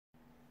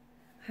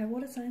Hi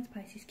water signs,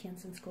 Pisces,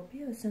 Cancer and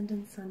Scorpio,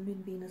 Ascendant, Sun,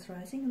 Moon, Venus,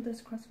 Rising, and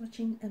those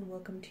cross-watching, and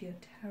welcome to your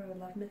tarot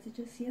love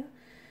messages here.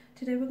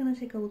 Today we're going to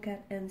take a look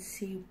at and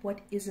see what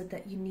is it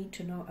that you need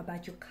to know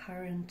about your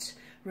current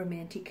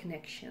romantic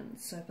connection.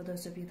 So for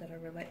those of you that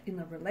are in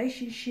a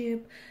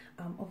relationship,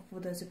 or for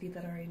those of you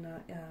that are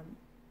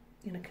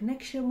in a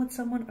connection with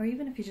someone, or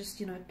even if you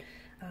just,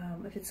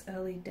 if it's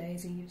early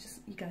days and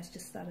you guys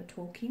just started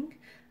talking,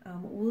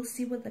 we'll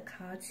see what the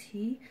cards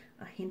here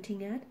are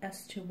hinting at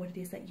as to what it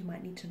is that you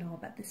might need to know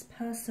about this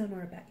person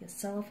or about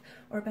yourself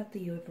or about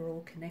the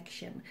overall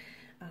connection.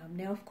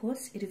 Now, of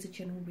course, it is a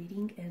general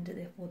reading and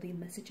therefore the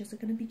messages are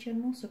going to be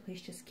general, so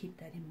please just keep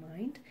that in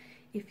mind.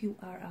 If you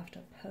are after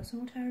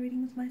personal tarot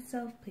reading with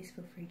myself, please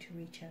feel free to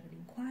reach out and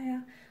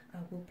inquire. I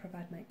will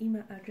provide my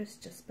email address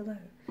just below.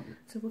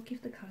 So we'll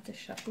give the cards a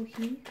shuffle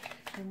here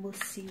and we'll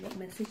see what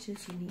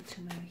messages you need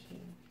to know here.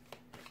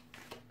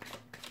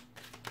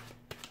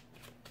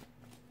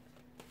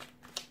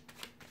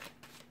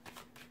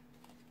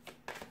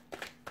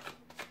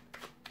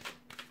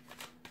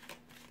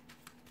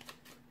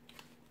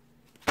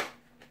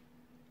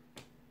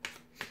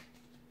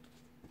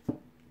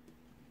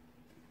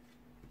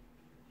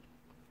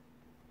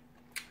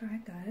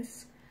 Alright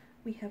guys,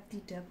 we have the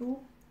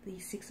Devil, the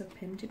Six of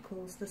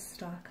Pentacles, the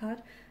Star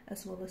card,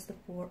 as well as the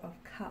Four of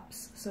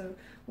Cups. So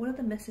what are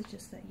the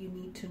messages that you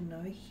need to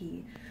know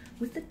here?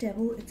 With the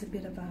Devil, it's a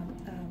bit of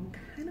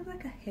kind of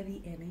like a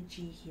heavy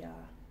energy here.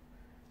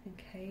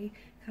 Okay,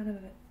 kind of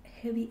a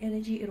heavy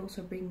energy. It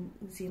also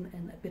brings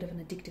in a bit of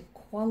an addictive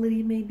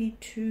quality maybe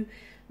to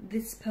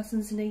this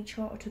person's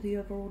nature or to the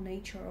overall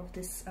nature of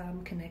this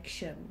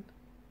connection.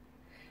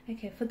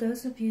 Okay, for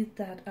those of you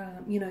that,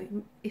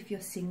 if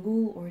you're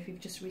single or if you've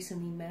just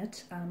recently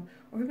met,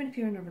 or even if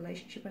you're in a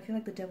relationship, I feel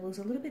like the Devil is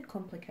a little bit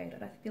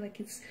complicated. I feel like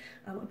it's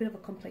a bit of a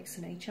complex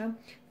nature.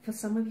 For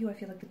some of you, I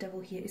feel like the Devil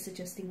here is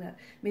suggesting that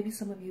maybe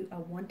some of you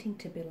are wanting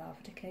to be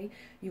loved, okay?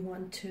 You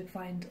want to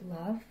find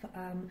love,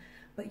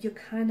 but you're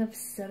kind of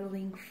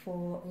settling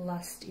for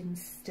lust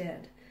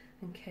instead,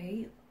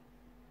 okay?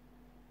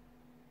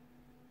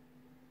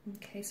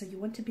 Okay, so you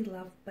want to be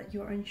loved, but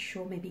you're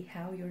unsure maybe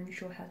how, you're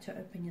unsure how to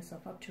open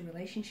yourself up to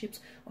relationships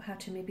or how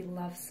to maybe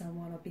love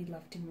someone or be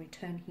loved in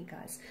return here,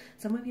 guys.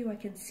 Some of you, I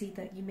can see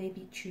that you may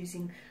be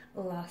choosing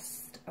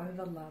lust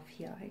over love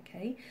here,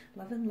 okay?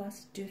 Love and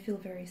lust do feel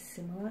very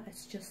similar.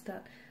 It's just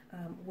that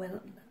when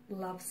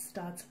love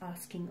starts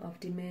asking of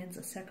demands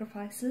or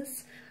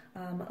sacrifices,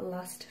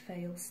 lust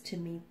fails to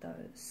meet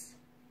those.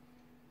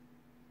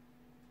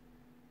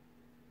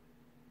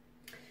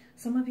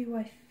 Some of you,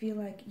 I feel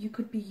like you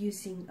could be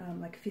using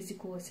like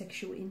physical or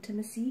sexual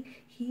intimacy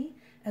here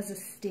as a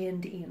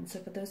stand-in. So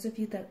for those of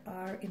you that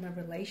are in a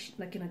relation,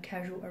 like in a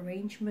casual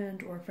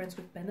arrangement or a friends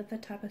with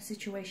benefit type of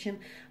situation,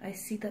 I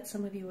see that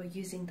some of you are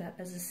using that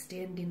as a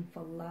stand-in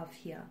for love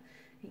here.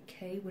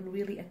 Okay, when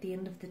really at the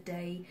end of the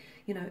day,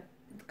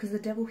 because the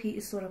Devil here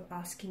is sort of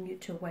asking you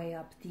to weigh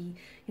up the,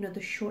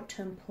 the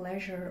short-term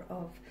pleasure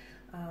of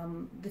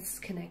this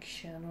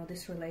connection or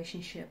this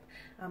relationship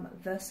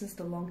versus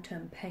the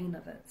long-term pain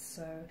of it.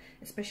 So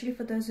especially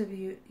for those of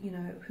you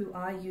who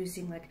are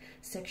using like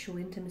sexual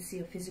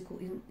intimacy or physical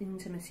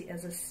intimacy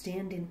as a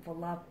stand-in for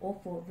love or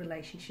for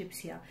relationships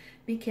here,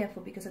 be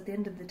careful, because at the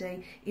end of the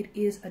day it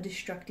is a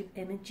destructive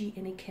energy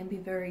and it can be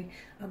very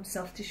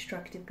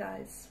self-destructive,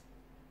 guys.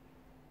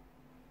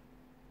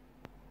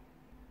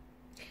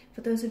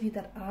 For those of you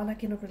that are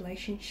like in a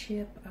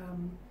relationship,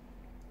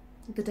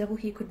 the Devil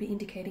here could be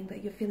indicating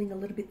that you're feeling a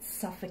little bit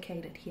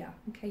suffocated here.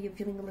 Okay, you're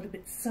feeling a little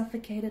bit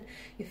suffocated,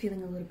 you're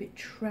feeling a little bit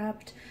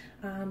trapped.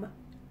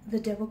 The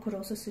Devil could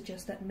also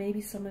suggest that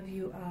maybe some of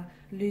you are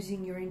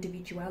losing your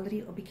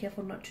individuality, or be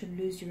careful not to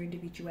lose your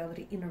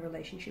individuality in a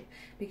relationship.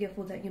 Be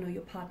careful that,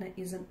 your partner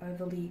isn't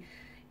overly,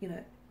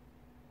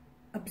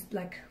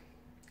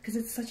 because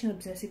it's such an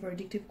obsessive or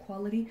addictive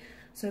quality.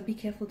 So be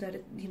careful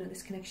that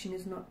this connection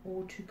is not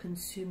all too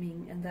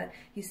consuming, and that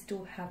you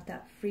still have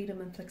that freedom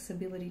and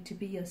flexibility to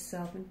be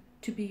yourself and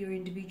to be your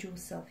individual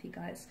self, you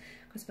guys.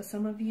 Because for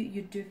some of you,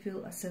 you do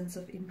feel a sense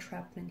of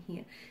entrapment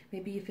here.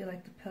 Maybe you feel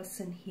like the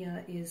person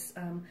here is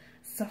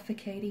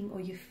suffocating,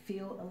 or you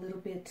feel a little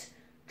bit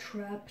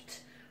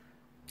trapped,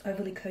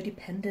 overly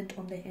codependent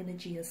on their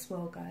energy as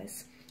well,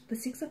 guys. The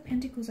Six of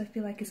Pentacles, I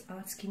feel like, is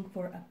asking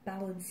for a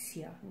balance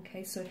here,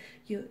 okay? So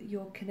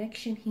your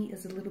connection here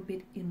is a little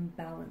bit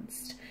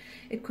imbalanced.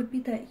 It could be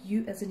that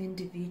you as an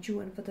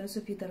individual, and for those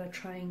of you that are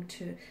trying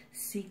to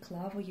seek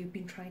love, or you've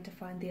been trying to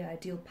find the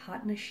ideal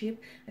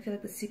partnership, I feel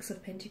like the Six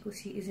of Pentacles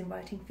here is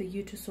inviting for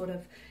you to sort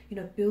of,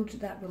 build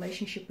that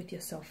relationship with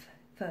yourself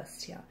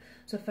first here.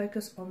 So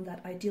focus on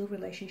that ideal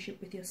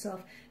relationship with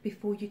yourself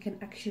before you can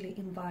actually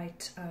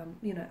invite,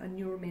 a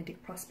new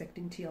romantic prospect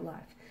into your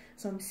life.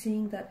 So I'm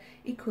seeing that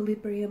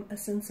equilibrium, a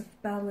sense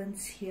of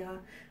balance here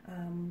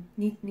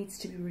needs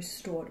to be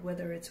restored,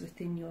 whether it's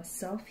within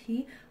yourself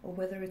here or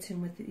whether it's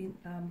within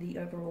the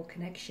overall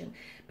connection.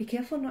 Be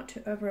careful not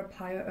to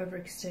over-apply or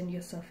overextend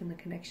yourself in the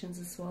connections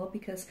as well,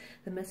 because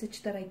the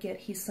message that I get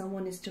here,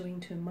 someone is doing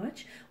too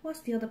much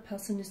whilst the other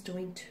person is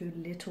doing too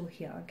little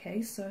here,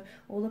 okay? So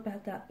all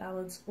about that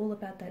balance, all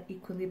about that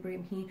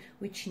equilibrium here,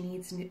 which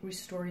needs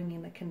restoring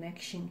in the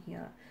connection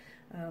here.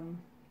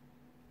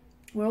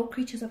 We're all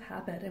creatures of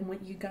habit, and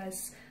what you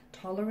guys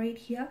tolerate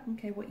here,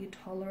 okay, what you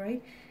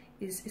tolerate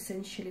is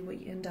essentially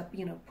what you end up,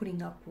 you know,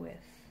 putting up with.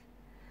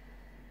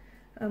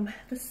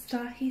 The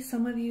star here,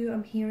 some of you,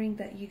 I'm hearing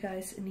that you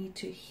guys need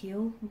to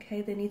heal,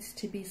 okay? There needs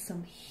to be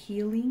some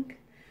healing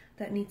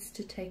that needs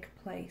to take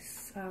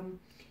place.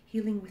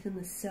 Healing within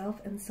the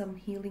self and some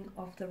healing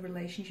of the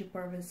relationship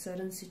or of a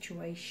certain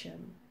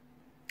situation.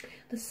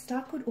 The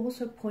star could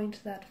also point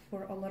that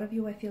for a lot of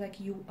you, I feel like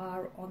you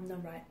are on the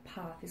right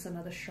path is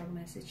another strong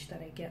message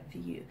that I get for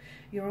you.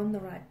 You're on the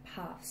right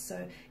path.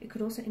 So it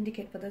could also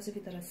indicate, for those of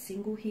you that are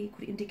single here, it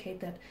could indicate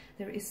that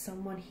there is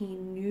someone here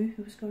new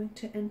who's going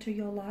to enter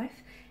your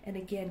life. And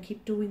again,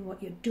 keep doing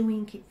what you're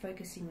doing, keep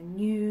focusing on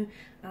you,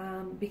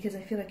 because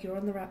I feel like you're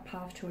on the right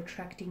path to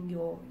attracting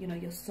your, you know,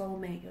 your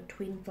soulmate, your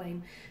twin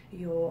flame,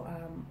 your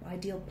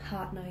ideal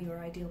partner, your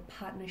ideal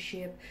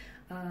partnership.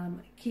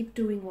 Keep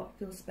doing what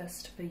feels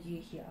best for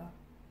you here.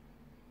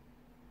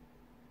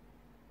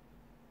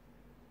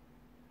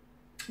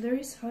 There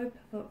is hope.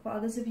 For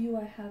others of you,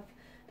 I have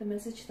the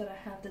message that I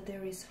have that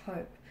there is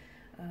hope.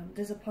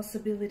 There's a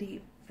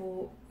possibility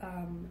for,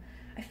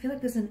 I feel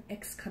like there's an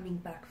ex coming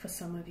back for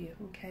some of you,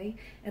 okay?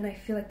 And I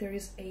feel like there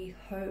is a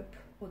hope,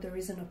 or there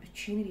is an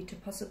opportunity to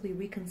possibly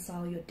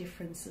reconcile your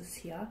differences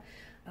here,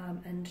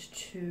 and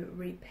to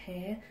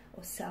repair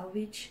or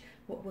salvage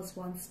what was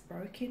once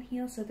broken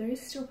here. So there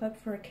is still hope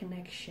for a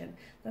connection.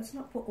 That's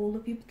not for all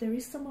of you, but there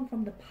is someone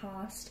from the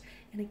past.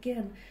 And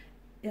again,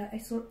 yeah,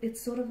 it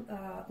sort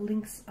of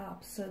links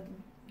up. So,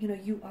 you know,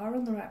 you are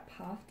on the right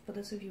path. For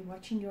those of you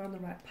watching, you're on the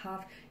right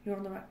path. You're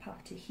on the right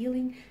path to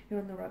healing.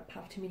 You're on the right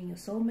path to meeting your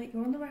soulmate.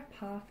 You're on the right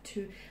path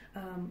to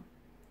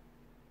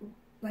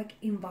like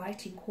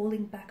inviting,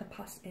 calling back a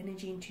past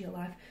energy into your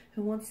life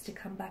who wants to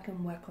come back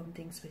and work on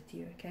things with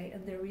you, okay?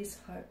 And there is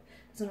hope.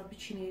 There's an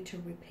opportunity to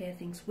repair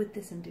things with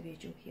this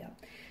individual here.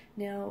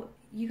 Now,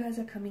 you guys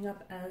are coming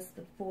up as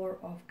the Four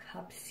of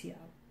Cups here.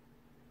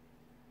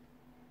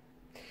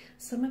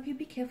 Some of you,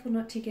 be careful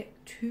not to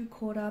get too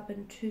caught up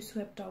and too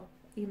swept up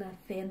in a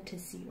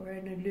fantasy or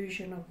an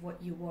illusion of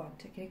what you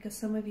want, okay? Because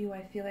some of you,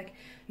 I feel like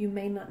you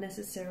may not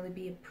necessarily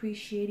be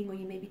appreciating, or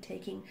you may be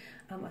taking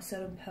a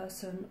certain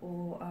person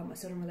or a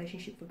certain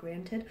relationship for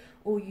granted,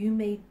 or you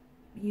may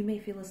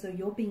feel as though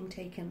you're being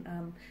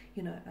taken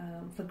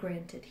for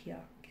granted here,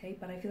 okay?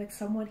 But I feel like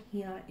someone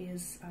here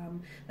is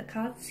the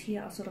cards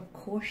here are sort of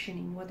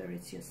cautioning, whether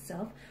it's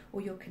yourself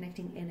or your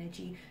connecting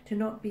energy, to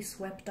not be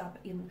swept up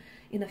in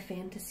a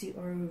fantasy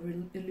or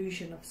an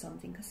illusion of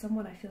something, because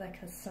someone, I feel like,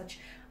 has such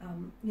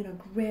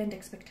grand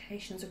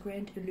expectations or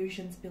grand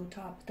illusions built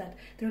up that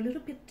they're a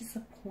little bit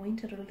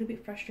disappointed or a little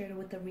bit frustrated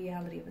with the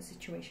reality of a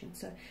situation.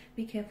 So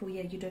be careful,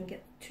 yeah, you don't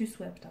get too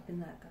swept up in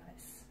that, guys.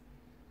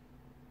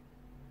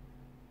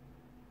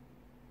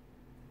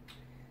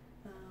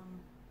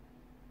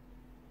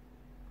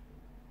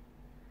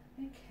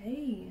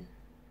 Okay,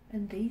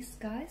 and these,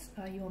 guys,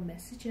 are your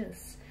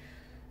messages.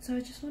 So I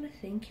just want to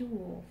thank you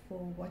all for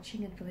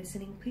watching and for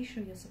listening. Please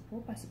show your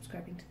support by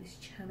subscribing to this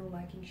channel,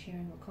 liking,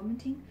 sharing, or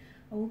commenting.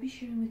 I will be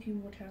sharing with you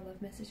more tarot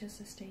love messages,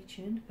 so stay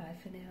tuned. Bye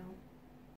for now.